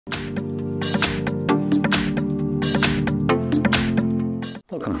Welcome,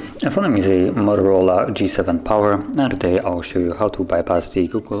 in front of me is a Motorola G7 Power, and today I'll show you how to bypass the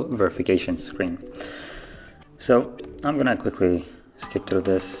Google verification screen. So I'm gonna quickly skip through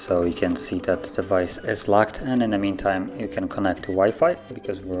this so you can see that the device is locked, and in the meantime you can connect to Wi-Fi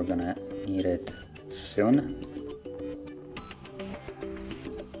because we're gonna need it soon.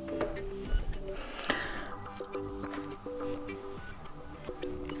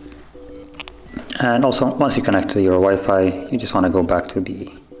 And also, once you connect to your Wi-Fi, you just want to go back to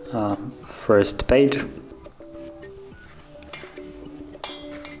the first page.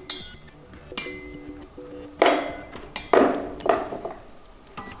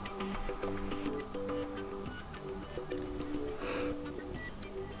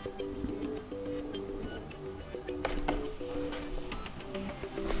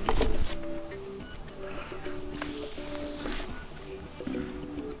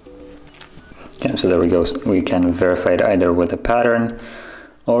 Okay, so there we go. We can verify it either with a pattern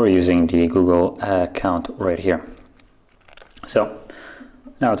or using the Google account right here. So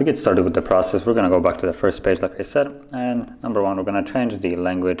now to get started with the process, we're going to go back to the first page like I said, and number one, we're going to change the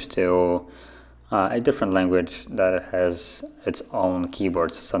language to a different language that has its own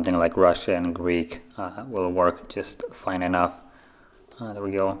keyboards. Something like Russian, Greek will work just fine enough. There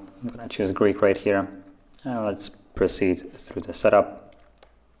we go. I'm going to choose Greek right here. Let's proceed through the setup.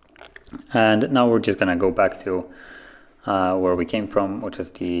 And now we're just going to go back to where we came from, which is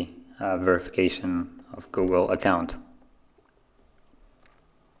the verification of Google account.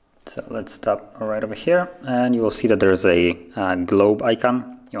 So let's stop right over here, and you will see that there's a globe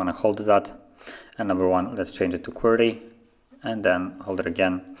icon. You want to hold that, and number one, let's change it to QWERTY, and then hold it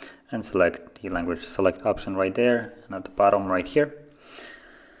again and select the language select option right there, and at the bottom right here.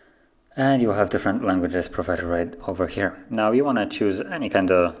 And you'll have different languages provided right over here. Now you want to choose any kind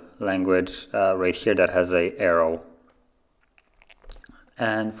of language right here that has a arrow.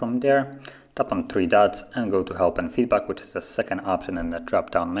 And from there, tap on three dots and go to help and feedback, which is the second option in the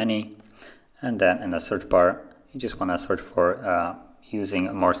drop down menu. And then in the search bar, you just want to search for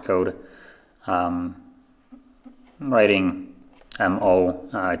using Morse code. Writing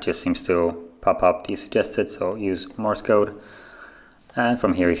MO just seems to pop up the suggested, so use Morse code. And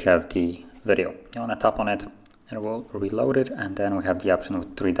from here you have the video. You want to tap on it, it will reload it, and then we have the option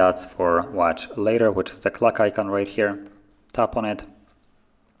with three dots for watch later, which is the clock icon right here. Tap on it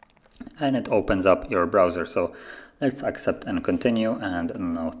and it opens up your browser. So let's accept and continue, and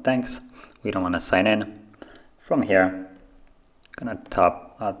no thanks, we don't want to sign in. From here, I'm gonna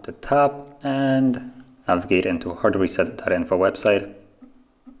tap at the top and navigate into HardReset.info website.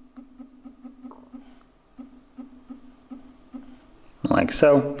 Like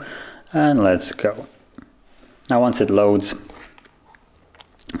so, and let's go. Now once it loads,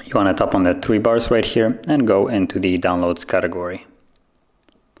 you want to tap on the three bars right here and go into the downloads category.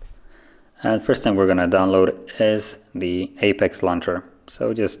 And first thing we're going to download is the Apex launcher,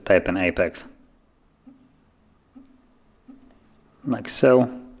 so just type in Apex like so,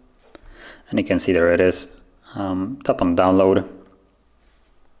 and you can see there it is. Tap on download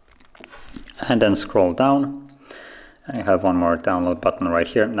and then scroll down. And you have one more download button right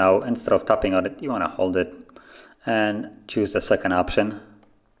here. Now, instead of tapping on it, you want to hold it and choose the second option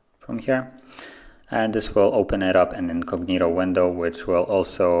from here. And this will open it up in an incognito window, which will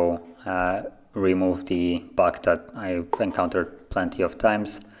also remove the bug that I've encountered plenty of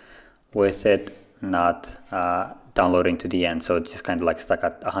times with it not downloading to the end. So it's just kind of like stuck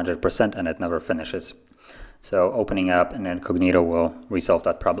at 100% and it never finishes. So opening up in incognito will resolve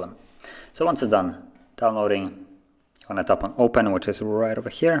that problem. So once it's done downloading, I'm going to tap on open, which is right over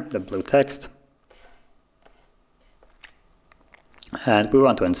here, the blue text. And we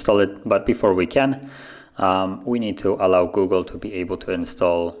want to install it, but before we can, we need to allow Google to be able to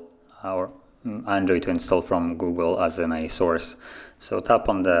install our Android to install from Google as in a source. So tap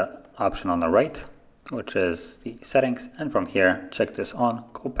on the option on the right, which is the settings, and from here, check this on,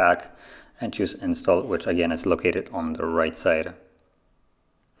 go back and choose install, which again is located on the right side.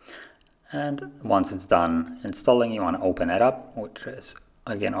 And once it's done installing, you want to open it up, which is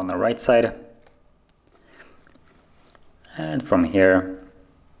again on the right side. And from here,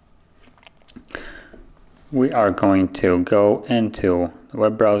 we are going to go into the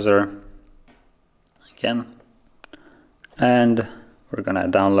web browser again, and we're going to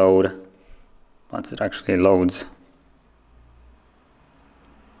download once it actually loads.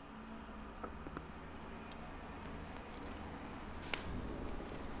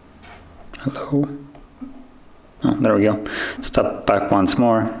 Hello. Oh, there we go. Step back once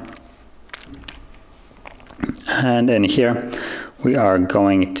more. And in here, we are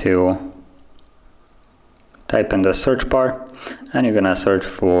going to type in the search bar and you're gonna search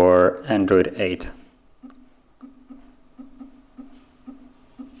for Android 8.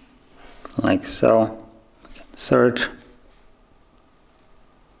 Like so. Search.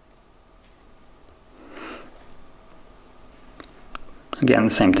 Again,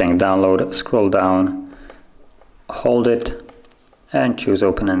 same thing, download, scroll down, hold it, and choose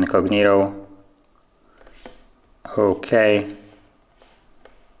Open Incognito. OK.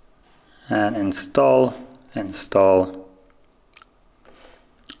 And install.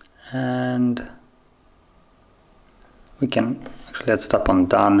 And we can, actually let's tap on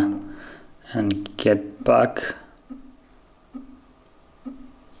Done and get back.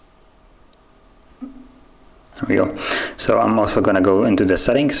 There we go. So I'm also going to go into the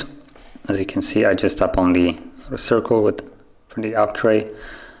settings. As you can see, I just tap on the circle for the app tray.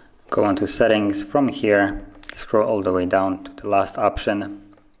 Go into settings. From here, scroll all the way down to the last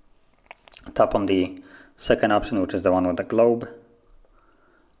option. Tap on the second option, which is the one with the globe.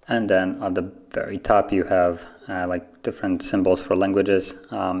 And then at the very top, you have like different symbols for languages.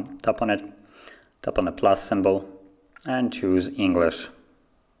 Tap on it. Tap on the plus symbol and choose English.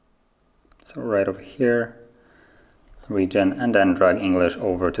 So right over here. Region, and then drag English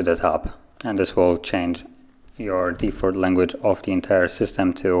over to the top, and this will change your default language of the entire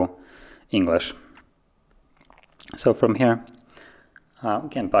system to English. So from here we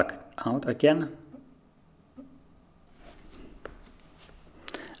can back out again,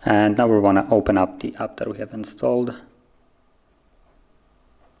 and now we want to open up the app that we have installed.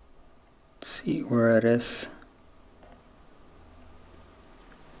 See where it is.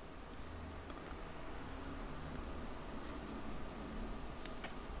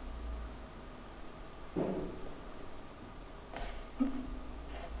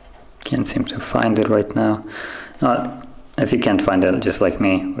 Can't seem to find it right now. If you can't find it, just like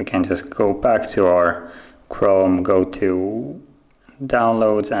me, we can just go back to our Chrome, go to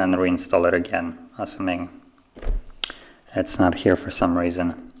downloads and reinstall it again, assuming it's not here for some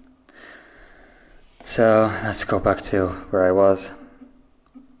reason. So let's go back to where I was.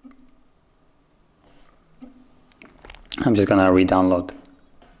 I'm just gonna re-download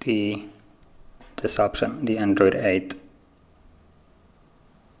this option, the Android 8.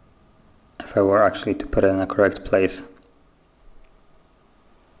 If I were actually to put it in the correct place.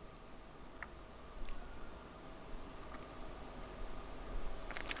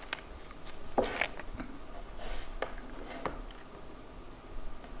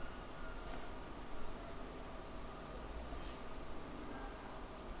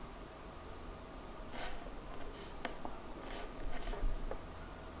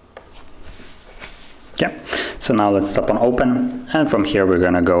 Yeah, so now let's tap on Open, and from here we're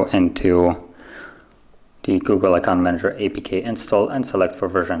going to go into the Google Account Manager APK install and select for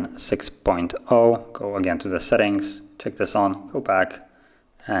version 6.0. Go again to the settings, check this on, go back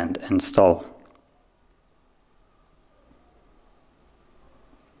and install.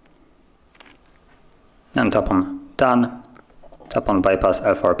 And tap on Done, tap on Bypass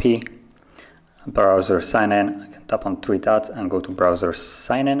FRP, browser sign in, again, tap on three dots and go to browser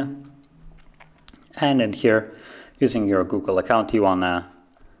sign in. And in here, using your Google account, you want to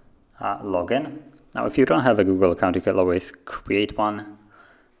log in. Now, if you don't have a Google account, you can always create one.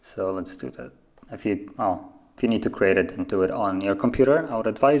 So let's do that. If you need to create it, then do it on your computer, I would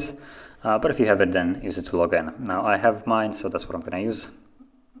advise. But if you have it, then use it to log in. Now, I have mine, so that's what I'm going to use.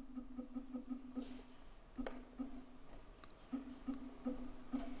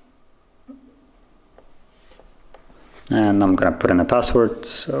 And I'm going to put in a password,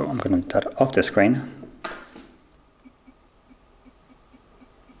 so I'm going to do that off the screen.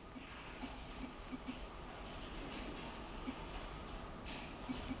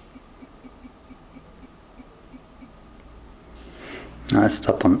 Now let's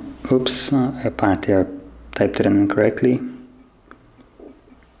tap on, oops, apparently I typed it in incorrectly.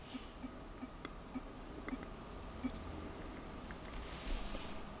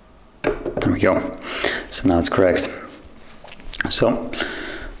 There we go. So now it's correct. So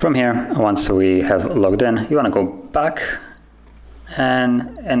from here, once we have logged in, you want to go back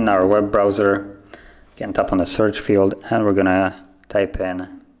and in our web browser, again tap on the search field and we're going to type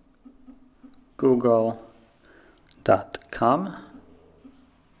in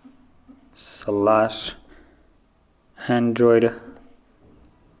google.com/Android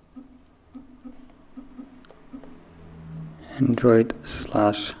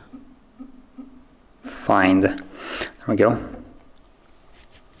 /find. There we go.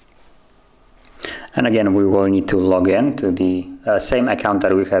 And again, we will need to log in to the same account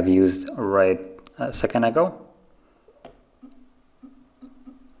that we have used right a second ago.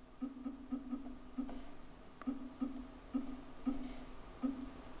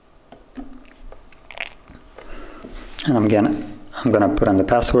 And I'm gonna put in the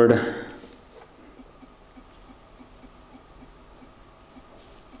password.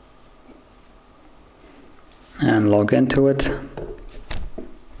 And log into it.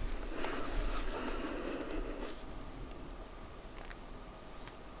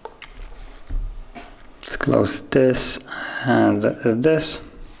 Let's close this and this.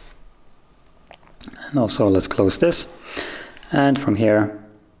 And also let's close this. And from here,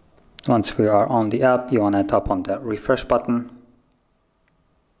 once we are on the app, you want to tap on the refresh button.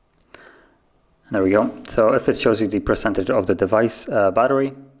 And there we go. So if it shows you the percentage of the device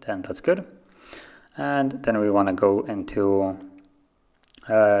battery, then that's good. And then we want to go into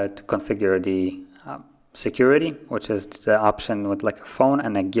to configure the security, which is the option with like a phone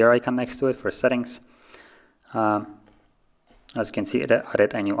and a gear icon next to it for settings. As you can see, it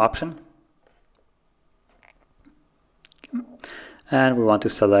added a new option. And we want to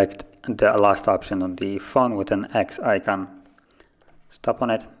select the last option on the phone with an X icon. Tap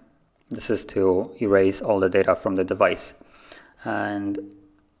on it. This is to erase all the data from the device. And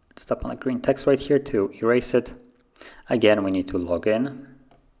tap on the green text right here to erase it. Again, we need to log in.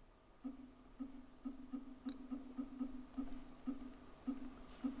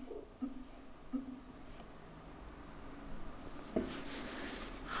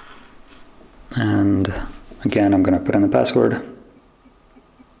 And again, I'm going to put in the password.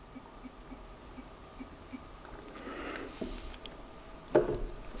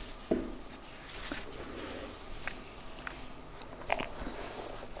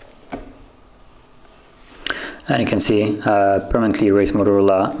 And you can see permanently erase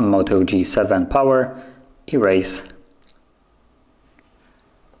Motorola Moto G7 Power, erase.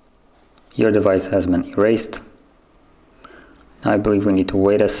 Your device has been erased. Now I believe we need to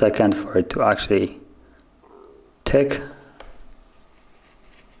wait a second for it to actually tick.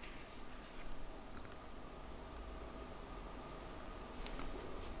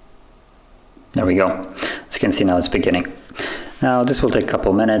 There we go. As you can see now it's beginning. Now this will take a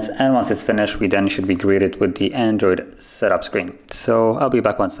couple minutes, and once it's finished, we then should be greeted with the Android setup screen. So I'll be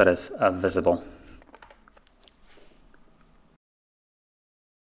back once that is visible.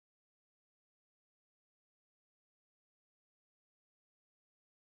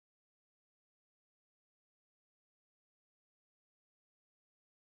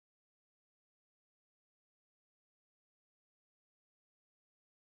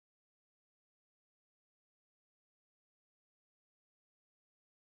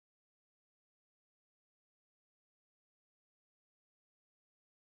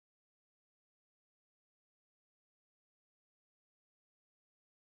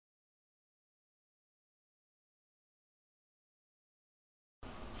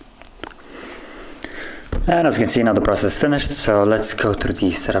 And as you can see, now the process is finished, so let's go through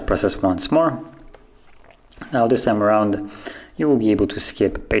the setup process once more. Now this time around, you will be able to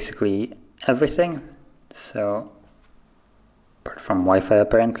skip basically everything. So, apart from Wi-Fi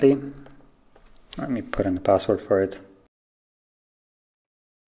apparently. Let me put in the password for it.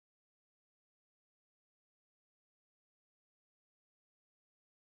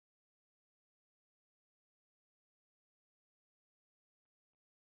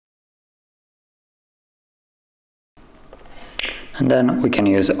 And then we can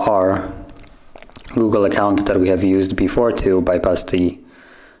use our Google account that we have used before to bypass the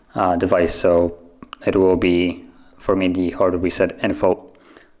device. So it will be, for me, the HardReset.info.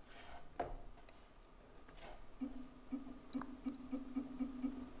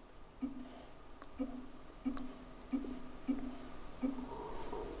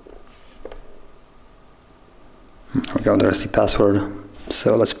 There we go, there's the password.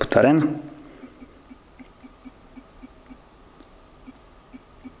 So let's put that in.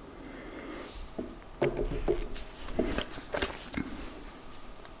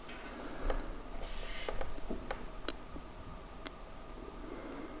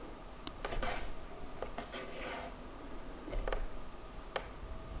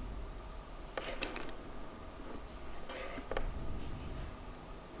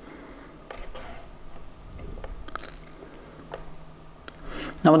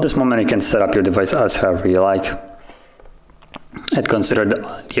 Now at this moment you can set up your device as however you like. I'd consider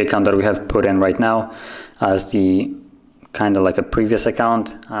the account that we have put in right now as the kind of like a previous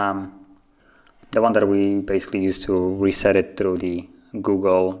account. The one that we basically used to reset it through the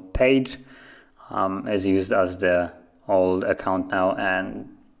Google page is used as the old account now, and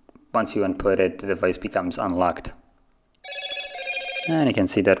once you input it, the device becomes unlocked. And you can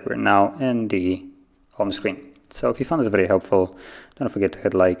see that we're now in the home screen. So if you found this very helpful, don't forget to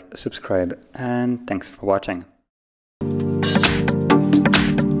hit like, subscribe, and thanks for watching.